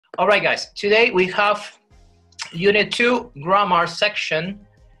All right, guys. Today we have Unit 2 grammar section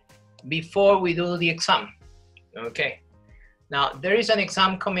before we do the exam. Okay. Now, there is an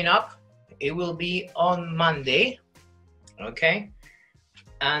exam coming up. It will be on Monday. Okay.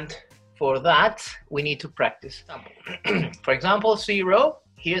 And for that, we need to practice. For example, 0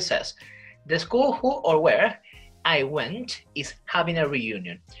 here says, the school who or where I went is having a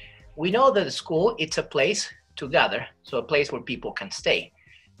reunion. We know that the school, it's a place to gather, so a place where people can stay.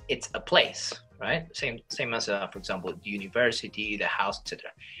 It's a place, right? Same as, for example, the university, the house,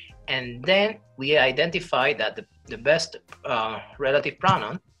 etc. And then we identify that the best relative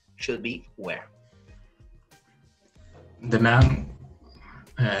pronoun should be where. The man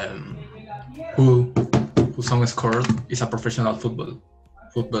whose son scored is a professional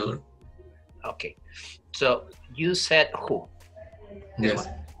footballer. Okay, so you said who? Yes.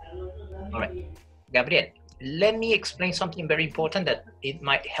 All right, Gabriel, let me explain something very important that it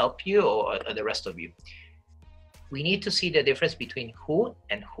might help you or the rest of you. We need to see the difference between who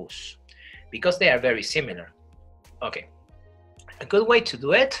and whose, because they are very similar. Okay, a good way to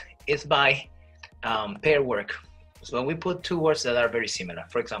do it is by pair work. So when we put two words that are very similar,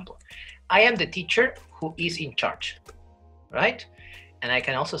 for example, I am the teacher who is in charge, right? And I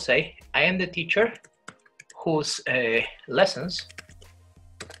can also say, I am the teacher whose lessons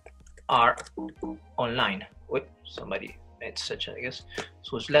are online. Wait, somebody made such a guess.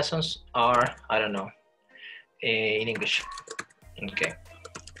 Whose lessons are, I don't know, in English. Okay.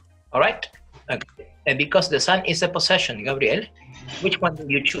 All right. Okay. And because the son is a possession, Gabriel, which one do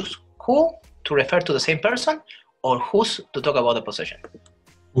you choose? Who to refer to the same person, or whose to talk about the possession?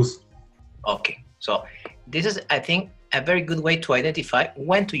 Whose. Okay. So this is, I think, a very good way to identify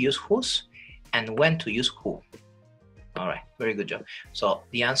when to use whose and when to use who. All right, very good job. So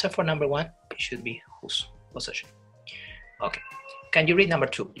the answer for number 1 should be whose possession. Okay, can you read number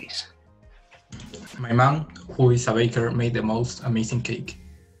 2, please? My mom, who is a baker, made the most amazing cake.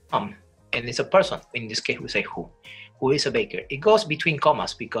 And it's a person. In this case, we say who. Who is a baker? It goes between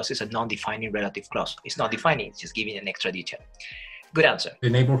commas because it's a non-defining relative clause. It's not defining, it's just giving an extra detail. Good answer. The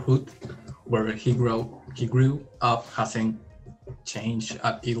neighborhood where he grew up hasn't changed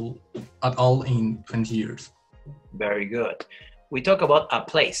at all in 20 years. Very good. We talk about a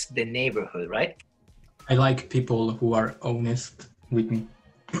place, the neighborhood, right? I like people who are honest with me.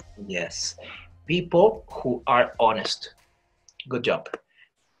 Yes. People who are honest. Good job.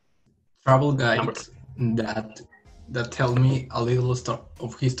 Travel guides that tell me a little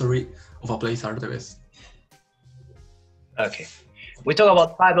of history of a place are the best. Okay. We talk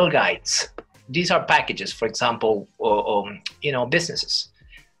about travel guides. These are packages, for example, businesses.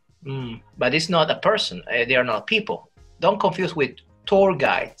 But it's not a person. They are not people. Don't confuse with tour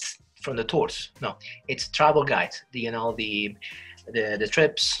guides from the tours. No, it's travel guides. The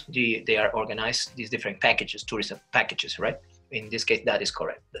trips. They are organized. These different packages, tourist packages, right? In this case, that is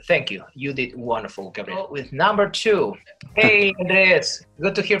correct. Thank you. You did wonderful, Gabriel. With number 2. Hey, Andres.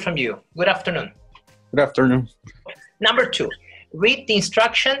 Good to hear from you. Good afternoon. Good afternoon. Number 2. Read the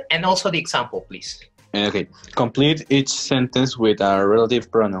instruction and also the example, please. Okay. Complete each sentence with a relative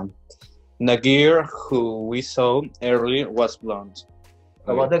pronoun. The girl who we saw earlier was blonde.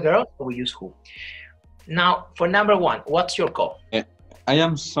 About the girl, we use who. Now, for number 1, what's your call? I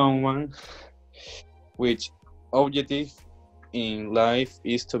am someone which objective in life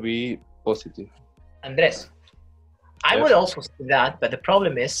is to be positive. Andres, I Yes. would also say that, but the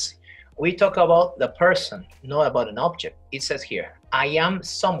problem is we talk about the person, not about an object. It says here, I am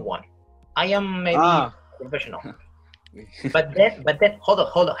someone. I am maybe professional. But then, hold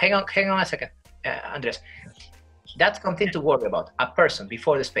on, hang on a second, Andres. That's something to worry about, a person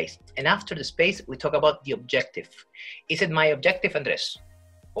before the space. And after the space, we talk about the objective. Is it my objective, Andres?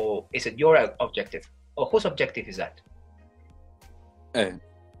 Or is it your objective? Or whose objective is that?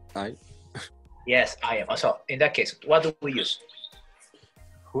 I. Yes, I am. So in that case, what do we use?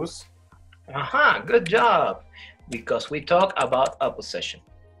 Whose? Aha, good job. Because we talk about a possession.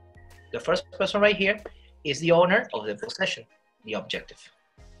 The first person right here is the owner of the possession, the objective.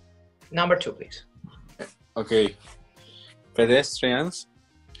 Number 2, please. Okay. Pedestrians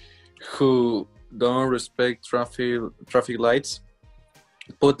who don't respect traffic lights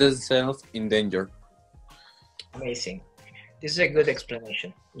put themselves in danger. Amazing. This is a good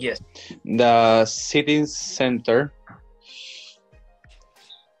explanation. Yes. The city center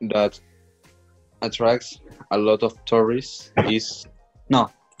that attracts a lot of tourists is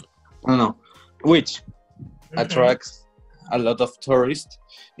which attracts a lot of tourists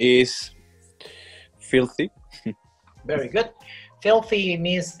is filthy. Very good. Filthy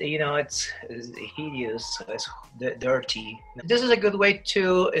means, it's hideous, it's dirty. This is a good way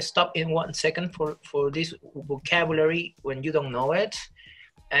to stop in 1 second for this vocabulary when you don't know it.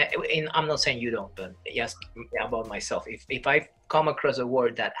 I'm not saying you don't, but just about myself. If I come across a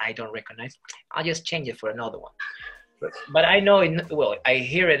word that I don't recognize, I'll just change it for another one. But I know, I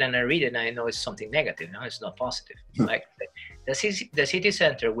hear it and I read it and I know it's something negative. No, it's not positive. Like the city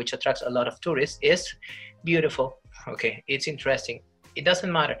center, which attracts a lot of tourists, is beautiful. Okay, it's interesting. It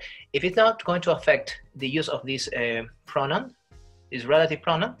doesn't matter. If it's not going to affect the use of this pronoun, this relative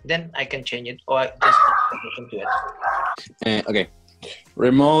pronoun, then I can change it or I just listen to it. Okay.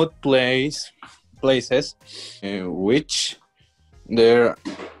 Remote places which there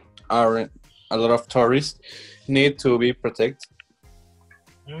are a lot of tourists need to be protected.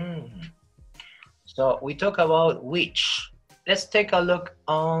 So we talk about which. Let's take a look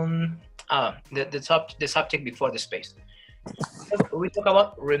on the subject before the space. We talk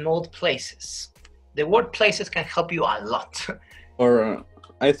about remote places. The word places can help you a lot. Or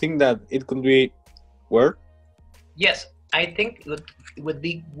I think that it could be where. Yes, I think it would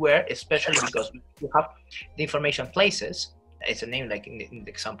be where, especially because you have the information places. It's a name like in the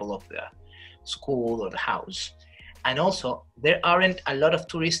example of the school or the house. And also, there aren't a lot of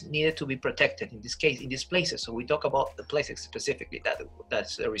tourists needed to be protected in this case, in these places. So we talk about the places specifically.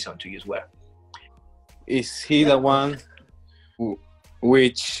 That's the reason to use where. Is he the one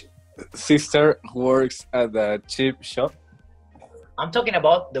which sister works at the chip shop? I'm talking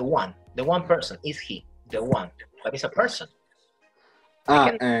about the one person. Is he the one? But it's a person.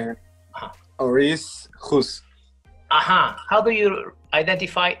 Or is whose? How do you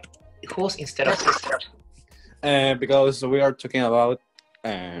identify whose instead of sister? Because we are talking about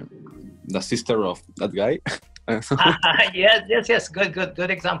the sister of that guy. Yes.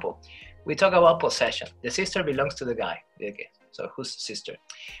 Good example. We talk about possession. The sister belongs to the guy. Okay. So whose sister?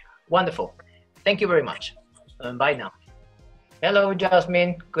 Wonderful. Thank you very much. Bye now. Hello,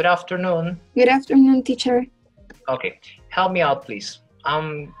 Jasmine. Good afternoon. Good afternoon, teacher. Okay. Help me out, please.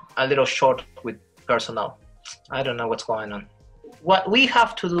 I'm a little short with personnel. I don't know what's going on. What we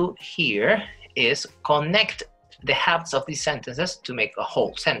have to do here is connect the halves of these sentences to make a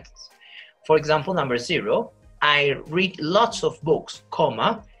whole sentence. For example, number 0, I read lots of books,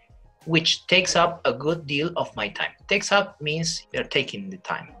 comma, which takes up a good deal of my time. Takes up means you're taking the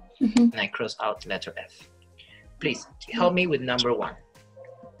time. And I cross out letter F. Please help me with number 1.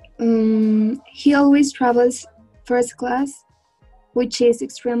 He always travels first class, which is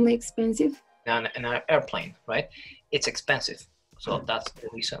extremely expensive. An airplane, right? It's expensive. So that's the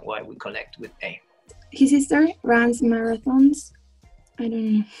reason why we connect with A. His sister runs marathons. I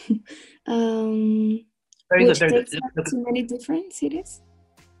don't know. Very which good. takes up to many different cities.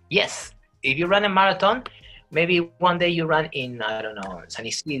 Yes. If you run a marathon, maybe one day you run in, I don't know, San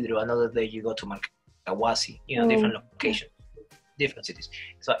Isidro, another day you go to Marcahuasi, different locations, different cities.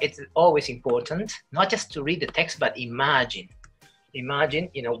 So it's always important, not just to read the text, but imagine,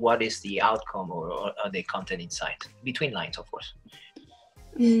 what is the outcome or the content inside, between lines, of course.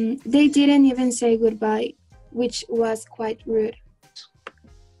 They didn't even say goodbye, which was quite rude.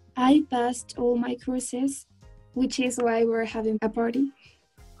 I passed all my courses, which is why we're having a party.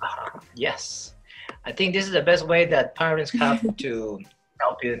 Yes. I think this is the best way that parents have to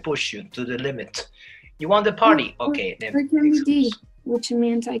help you and push you to the limit. You want the party? Okay. Then or can we D, which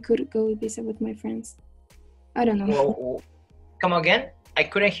meant I could go visit with my friends. I don't know. Well, come again? I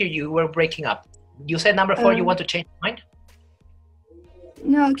couldn't hear you. You were breaking up. You said number 4, you want to change your mind?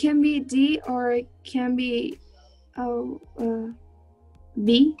 No, it can be D or it can be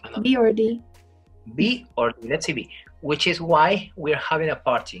B. B or D. B or D. Let's see B. Which is why we're having a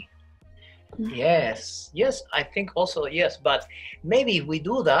party. Yes, I think also yes, but maybe if we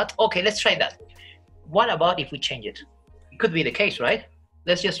do that, okay, let's try that. What about if we change it? It could be the case, right?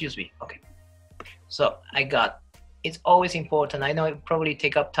 Let's just use B. Okay. So I got, it's always important. I know it probably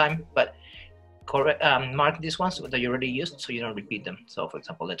take up time, but correct. Mark these ones that you already used so you don't repeat them. So for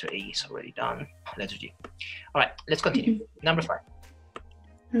example, letter A is already done. Letter G. All right, let's continue. Number 5.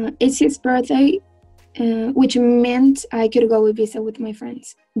 It's his birthday, which meant I could go visit with my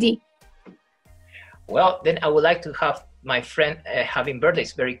friends. D. Well, then I would like to have my friend having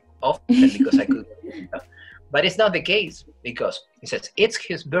birthdays very often because I could. But it's not the case because it says it's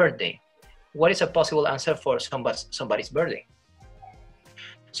his birthday. What is a possible answer for somebody's birthday?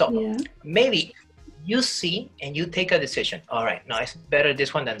 So maybe you see and you take a decision. All right, no, it's better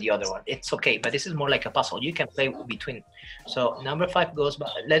this one than the other one. It's okay, but this is more like a puzzle. You can play between. So number 5 goes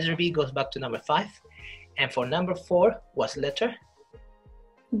back, letter B goes back to number 5. And for number 4 was letter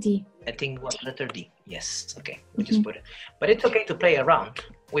D. I think it was letter D. Yes, okay, we just put it. But it's okay to play around.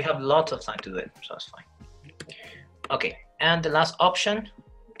 We have lots of time to do it, so it's fine. Okay, and the last option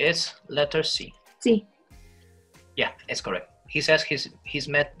is letter C. C. Yeah, it's correct. He says he's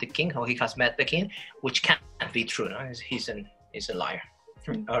met the king, or he has met the king, which can't be true. No? He's a liar.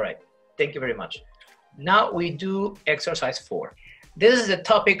 All right, thank you very much. Now we do exercise 4. This is the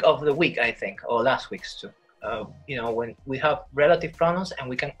topic of the week, I think, or last week's too. You know, when we have relative pronouns and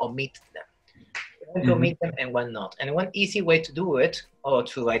we can omit them. When to omit them and when not. And one easy way to do it, or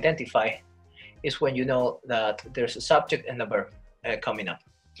to identify, is when you know that there's a subject and a verb coming up.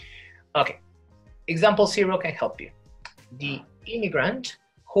 Okay, example 0 can help you. The immigrant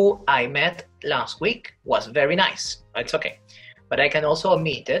who I met last week was very nice. It's okay. But I can also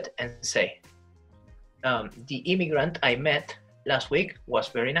omit it and say, the immigrant I met last week was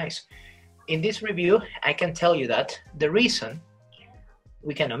very nice. In this review, I can tell you that the reason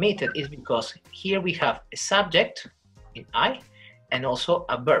we can omit it is because here we have a subject in I and also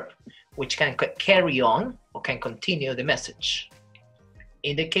a verb, which can carry on or can continue the message.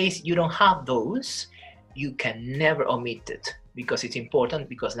 In the case you don't have those, you can never omit it because it's important,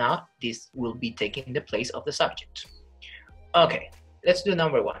 because now this will be taking the place of the subject. Okay, let's do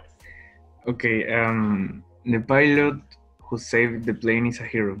number 1. Okay, the pilot who saved the plane is a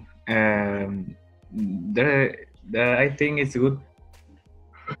hero. I think it's good.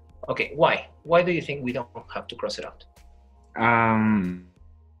 Okay, why? Why do you think we don't have to cross it out?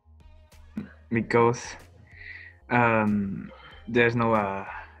 Because there's no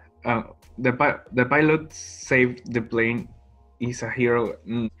the pilot saved the plane is a hero.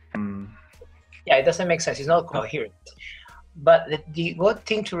 Yeah, it doesn't make sense. It's not coherent. But the good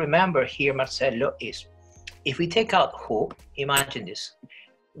thing to remember here, Marcelo, is if we take out who, imagine this.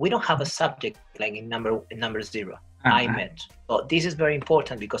 We don't have a subject like in number 0. I met. So this is very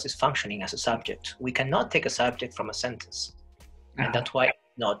important because it's functioning as a subject. We cannot take a subject from a sentence. And that's why it's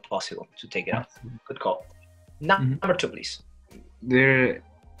not possible to take it out. Good call. Number 2, please.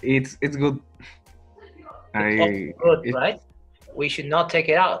 It's good. It's good, right? We should not take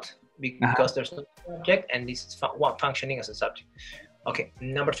it out because there's no subject and this is functioning as a subject. Okay,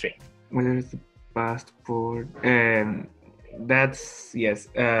 number 3. Whether the passport, that's yes.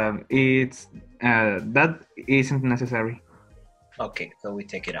 It's that isn't necessary. Okay, so we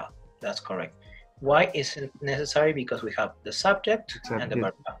take it out. That's correct. Why isn't necessary? Because we have the subject and the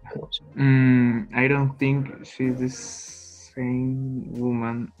verb afterwards. I don't think she's the same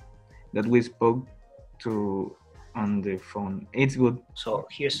woman that we spoke to on the phone. It's good. So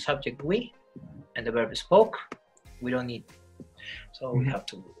here's subject we, and the verb spoke. We don't need, so we have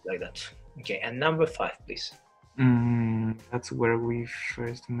to do like that. Okay, and number 5, please. That's where we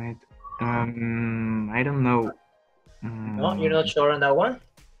first met. I don't know. No, you're not sure on that one?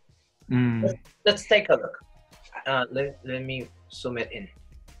 Let's take a look. Let me zoom it in.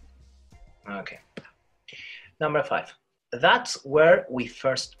 Okay. Number 5. That's where we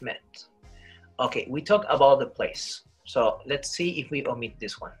first met. Okay, we talk about the place. So let's see if we omit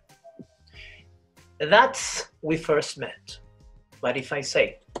this one. That's we first met. But if I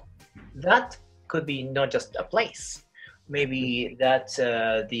say, that could be not just a place. Maybe that's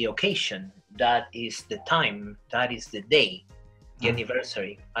the occasion. That is the time. That is the day. The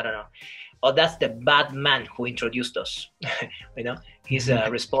anniversary. I don't know. Or that's the bad man who introduced us. You know, he's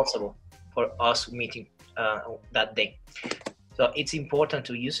responsible for us meeting that day. So it's important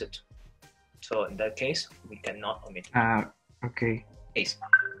to use it. So in that case, we cannot omit it. Okay. Case.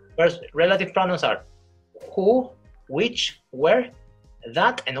 First, relative pronouns are who, which, where,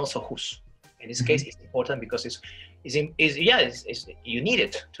 that, and also whose. In this case, it's important because it's you need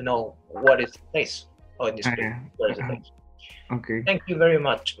it to know what is the place, or in this case, where is the place. Okay. Thank you very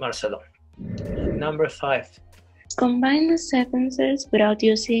much, Marcelo. Number 5. Combine the sentences without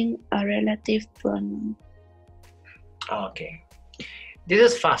using a relative pronoun. Okay.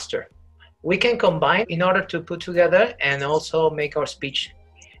 This is faster. We can combine in order to put together and also make our speech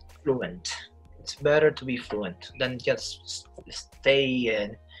fluent. It's better to be fluent than just stay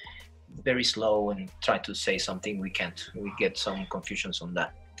very slow and try to say something we can't. We get some confusions on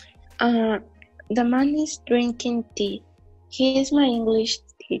that. The man is drinking tea. He is my English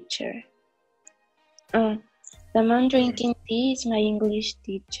teacher. The man drinking tea is my English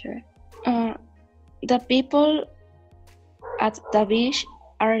teacher. The people at the beach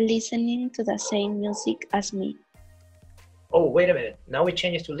are listening to the same music as me. Oh, wait a minute. Now we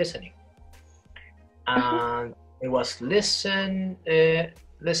change it to listening. And it was listen.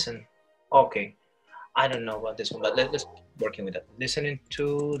 Okay. I don't know about this one, but let's working with that. Listening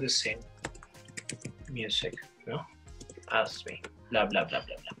to the same music, as me. blah, blah, blah,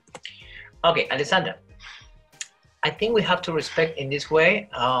 blah, blah. Okay, Alessandra, I think we have to respect in this way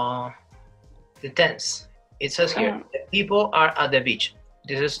the tense. It says here, the people are at the beach.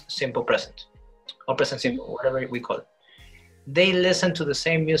 This is simple present, or present simple, whatever we call it. They listen to the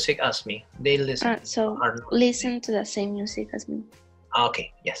same music as me. They listen. So listen to the same music as me.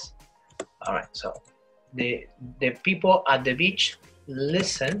 Okay, yes. All right, so the people at the beach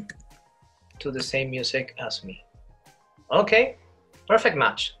listen to the same music as me. Okay, perfect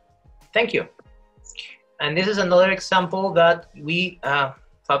match. Thank you. And this is another example that we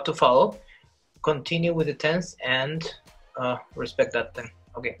have to follow. Continue with the tense and respect that thing.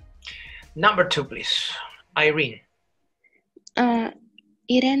 Okay. Number 2, please. Irene.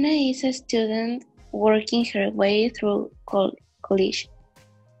 Irene is a student working her way through college.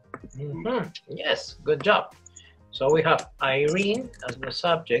 Yes, good job. So we have Irene as the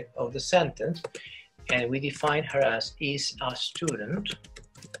subject of the sentence, and we define her as is a student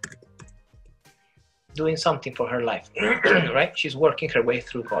doing something for her life, right? She's working her way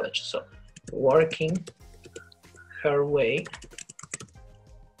through college. So working her way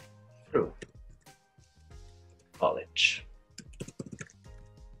through college.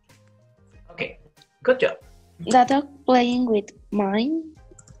 Okay, good job. The dog playing with mine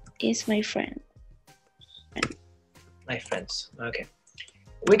is my friend. My friends. Okay.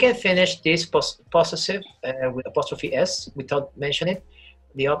 We can finish this possessive with apostrophe S without mentioning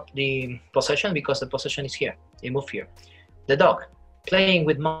the possession, because the possession is here. It moved here. The dog playing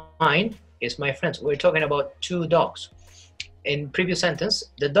with mine is my friends. We're talking about 2 dogs. In previous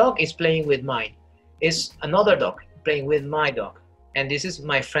sentence, the dog is playing with mine. Is another dog playing with my dog. And this is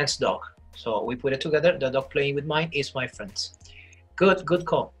my friend's dog. So we put it together. The dog playing with mine is my friend's. Good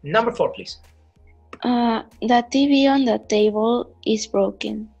call. Number 4, please. The TV on the table is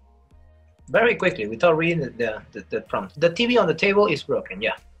broken. Very quickly, without reading the prompt. The TV on the table is broken.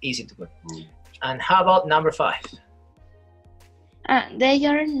 Yeah, easy to put. And how about number 5? They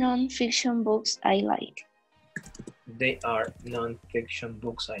are non-fiction books I like. They are non-fiction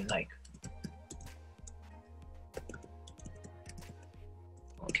books I like.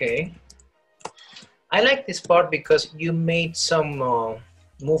 Okay. I like this part because you made some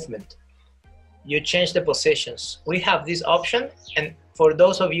movement. You changed the positions. We have this option, and for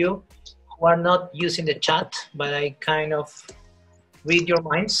those of you who are not using the chat, but I kind of read your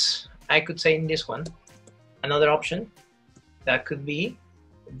minds, I could say in this one, another option that could be,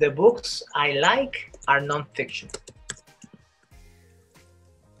 the books I like are non-fiction.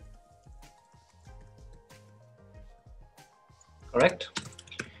 Correct?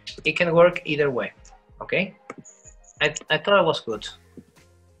 It can work either way, okay? I thought it was good.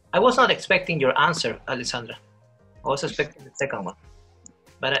 I was not expecting your answer, Alessandra. I was expecting the second one,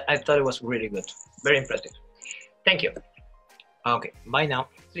 but I thought it was really good. Very impressive. Thank you. Okay, bye now.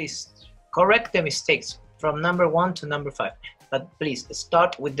 Please correct the mistakes from number 1 to number 5, but please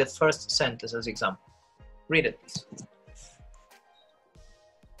start with the first sentence as example. Read it, please.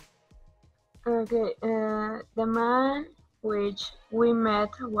 Okay, the man which we met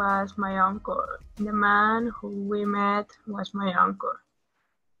was my uncle. The man who we met was my uncle.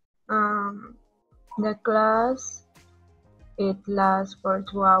 The class, it lasts for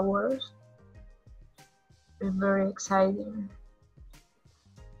 2 hours. It's very exciting.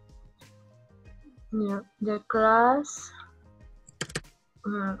 Yeah, the class,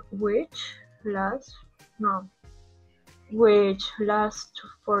 which lasts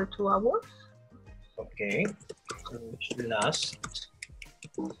for 2 hours. Okay, which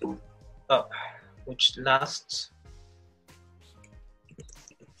lasts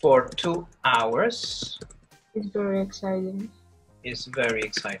for 2 hours. It's very exciting. Is very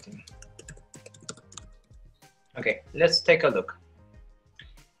exciting. Okay, let's take a look.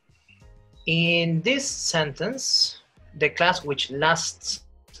 In this sentence, the class which lasts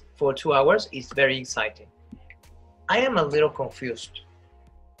for 2 hours is very exciting. I am a little confused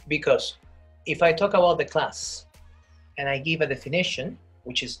because if I talk about the class and I give a definition,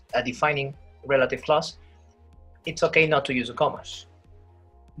 which is a defining relative clause, it's okay not to use the commas.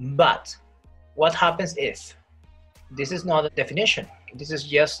 But what happens if this is not a definition? This is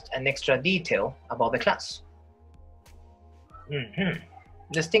just an extra detail about the class.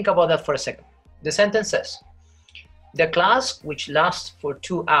 Let's think about that for a second. The sentence says, the class which lasts for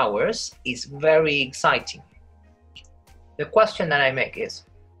 2 hours is very exciting. The question that I make is,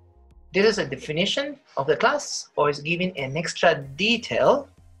 this is a definition of the class, or is giving an extra detail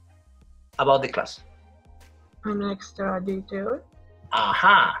about the class? An extra detail.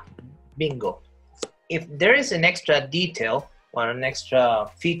 Aha, bingo. If there is an extra detail or an extra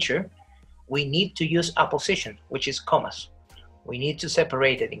feature, we need to use apposition, which is commas. We need to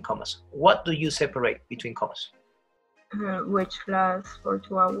separate it in commas. What do you separate between commas? Which lasts for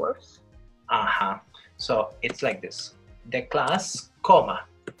 2 hours. So it's like this. The class, comma,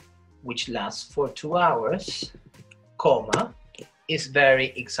 which lasts for 2 hours, comma, is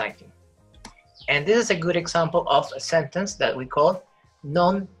very exciting. And this is a good example of a sentence that we call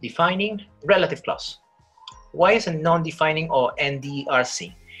non-defining relative clause. Why is a non-defining or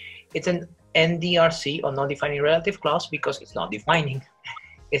NDRC? It's an NDRC or non-defining relative clause because it's not defining.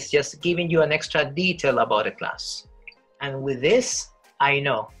 It's just giving you an extra detail about a class. And with this, I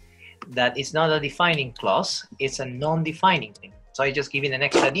know that it's not a defining clause, it's a non-defining thing. So I just give it an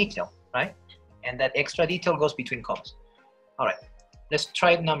extra detail, right? And that extra detail goes between commas. All right, let's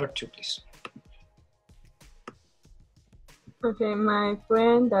try number 2, please. Okay, my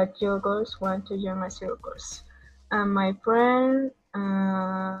friend that joggers want to join my circus. And my friend,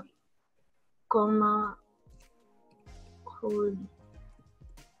 comma, who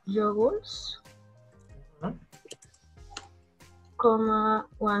joggers, comma,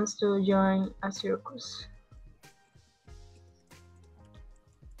 wants to join a circus.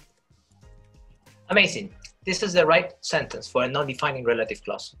 Amazing. This is the right sentence for a non-defining relative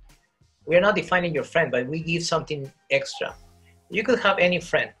clause. We are not defining your friend, but we give something extra. You could have any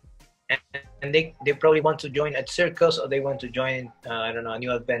friend, and they probably want to join a circus, or they want to join, I don't know, a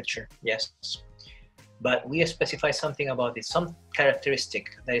new adventure. Yes. But we specify something about it, some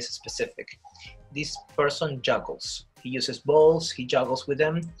characteristic that is specific. This person juggles. He uses balls, he juggles with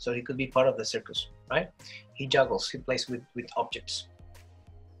them, so he could be part of the circus, right? He juggles, he plays with objects.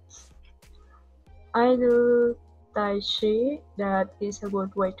 I do Tai Chi, that is a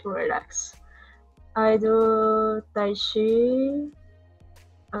good way to relax. I do Tai Chi,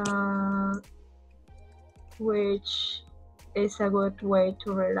 which is a good way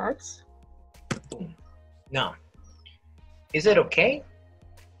to relax. Now, is it okay?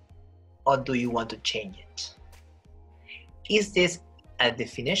 Or do you want to change it? Is this a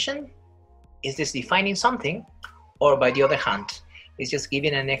definition? Is this defining something? Or by the other hand, it's just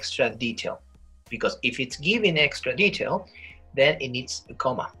giving an extra detail? Because if it's giving extra detail, then it needs a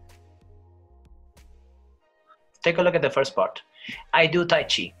comma. Take a look at the first part. I do Tai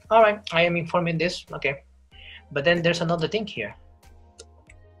Chi. All right, I am informing this, okay. But then there's another thing here.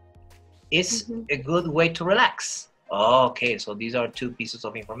 It's a good way to relax. Okay, so these are 2 pieces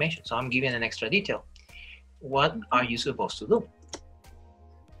of information. So I'm giving an extra detail. What are you supposed to do?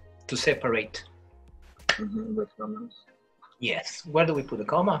 To separate. With commas. Yes, where do we put the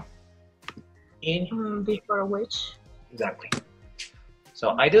comma? In? Before which. Exactly.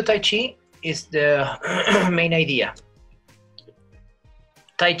 So I do Tai Chi is the main idea.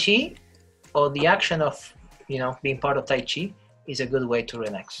 Tai Chi, or the action of, being part of Tai Chi, is a good way to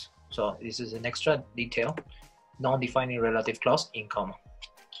relax. So this is an extra detail, non-defining relative clause in comma.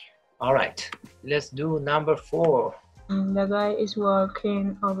 All right, let's do number 4. The guy is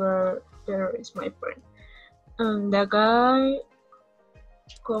walking over there is my friend. And the guy,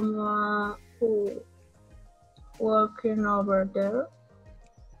 comma, who walking over there.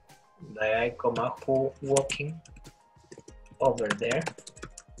 The guy, comma, who walking over there.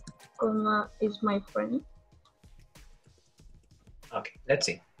 Comma, is my friend. Okay, let's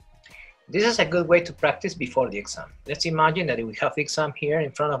see. This is a good way to practice before the exam. Let's imagine that we have the exam here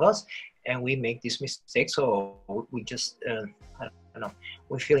in front of us and we make this mistake, so we just, I don't know,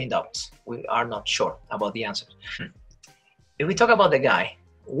 we feel in doubt. We are not sure about the answer. If we talk about the guy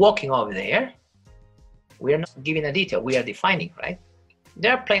walking over there, we are not giving a detail, we are defining, right?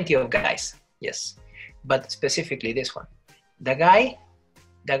 There are plenty of guys, yes, but specifically this one. The guy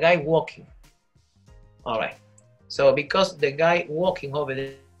walking. All right, so because the guy walking over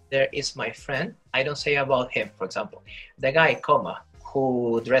there is my friend, I don't say about him, for example. The guy, comma,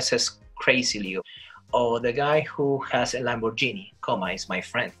 who dresses crazily, or the guy who has a Lamborghini, comma, is my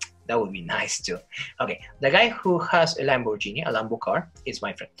friend. That would be nice too. Okay, the guy who has a Lamborghini, a Lambo car, is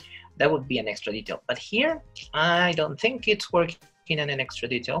my friend. That would be an extra detail. But here, I don't think it's working in an extra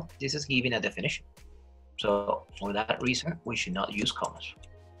detail. This is giving a definition. So for that reason, we should not use commas.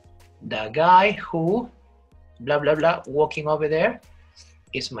 The guy who, blah, blah, blah, walking over there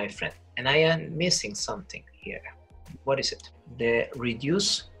is my friend. And I am missing something here. What is it? The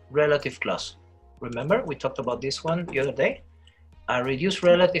reduced relative clause. Remember, we talked about this one the other day. A reduced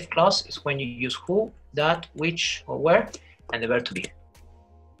relative clause is when you use who, that, which, or where, and the verb to be.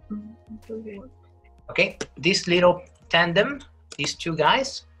 Okay, this little tandem, these 2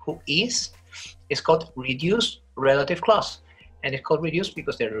 guys, who is called reduced relative clause. And it's called reduced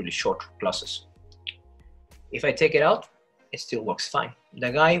because they're really short clauses. If I take it out, it still works fine.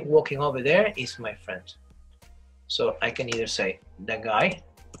 The guy walking over there is my friend. So I can either say the guy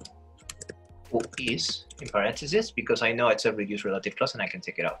who is, in parentheses, because I know it's a reduced relative clause and I can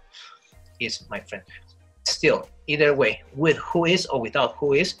take it out, is my friend. Still, either way, with who is or without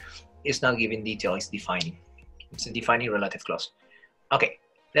who is not giving detail, it's defining. It's a defining relative clause. Okay,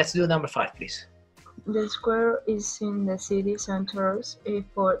 let's do number 5, please. The square is in the city center is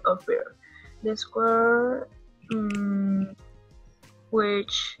full of beer. The square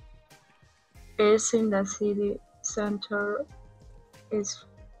which is in the city center is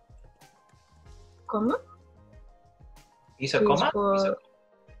comma? Is a comma?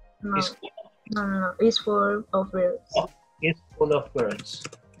 No, Is no, it's full of birds. Oh, it's full of birds.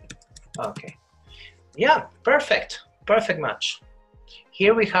 Okay. Yeah, perfect. Perfect match.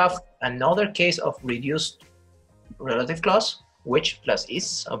 Here we have another case of reduced relative clause, which plus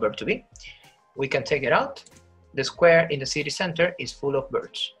is a verb to be. We can take it out. The square in the city center is full of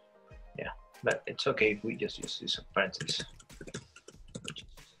birds. Yeah, but it's okay if we just use this parenthesis.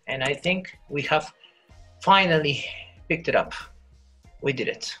 And I think we have finally picked it up. We did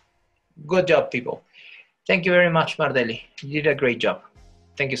it. Good job, people. Thank you very much, Mardelli. You did a great job.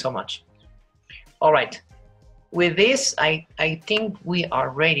 Thank you so much. All right. With this, I think we are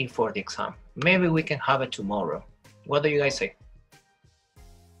ready for the exam. Maybe we can have it tomorrow. What do you guys say?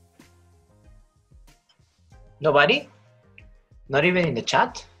 Nobody? Not even in the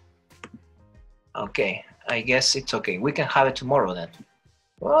chat? Okay, I guess it's okay. We can have it tomorrow then.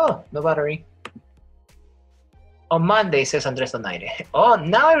 Oh, no battery. On Monday, says Andres Donaire. Oh,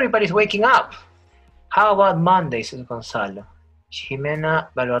 now everybody's waking up. How about Monday, says Gonzalo. Jimena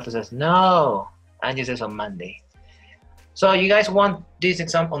Baluarte says no. Angie says on Monday. So you guys want this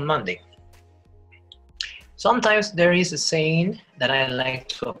exam on Monday. Sometimes there is a saying that I like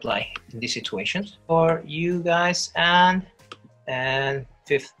to apply in these situations for you guys and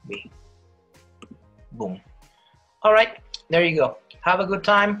 5th B. Boom. All right, there you go. Have a good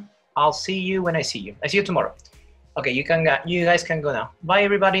time. I'll see you when I see you. I see you tomorrow. Okay, you guys can go now. Bye,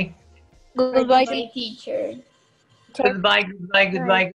 everybody. Goodbye, teacher. Goodbye, goodbye, goodbye.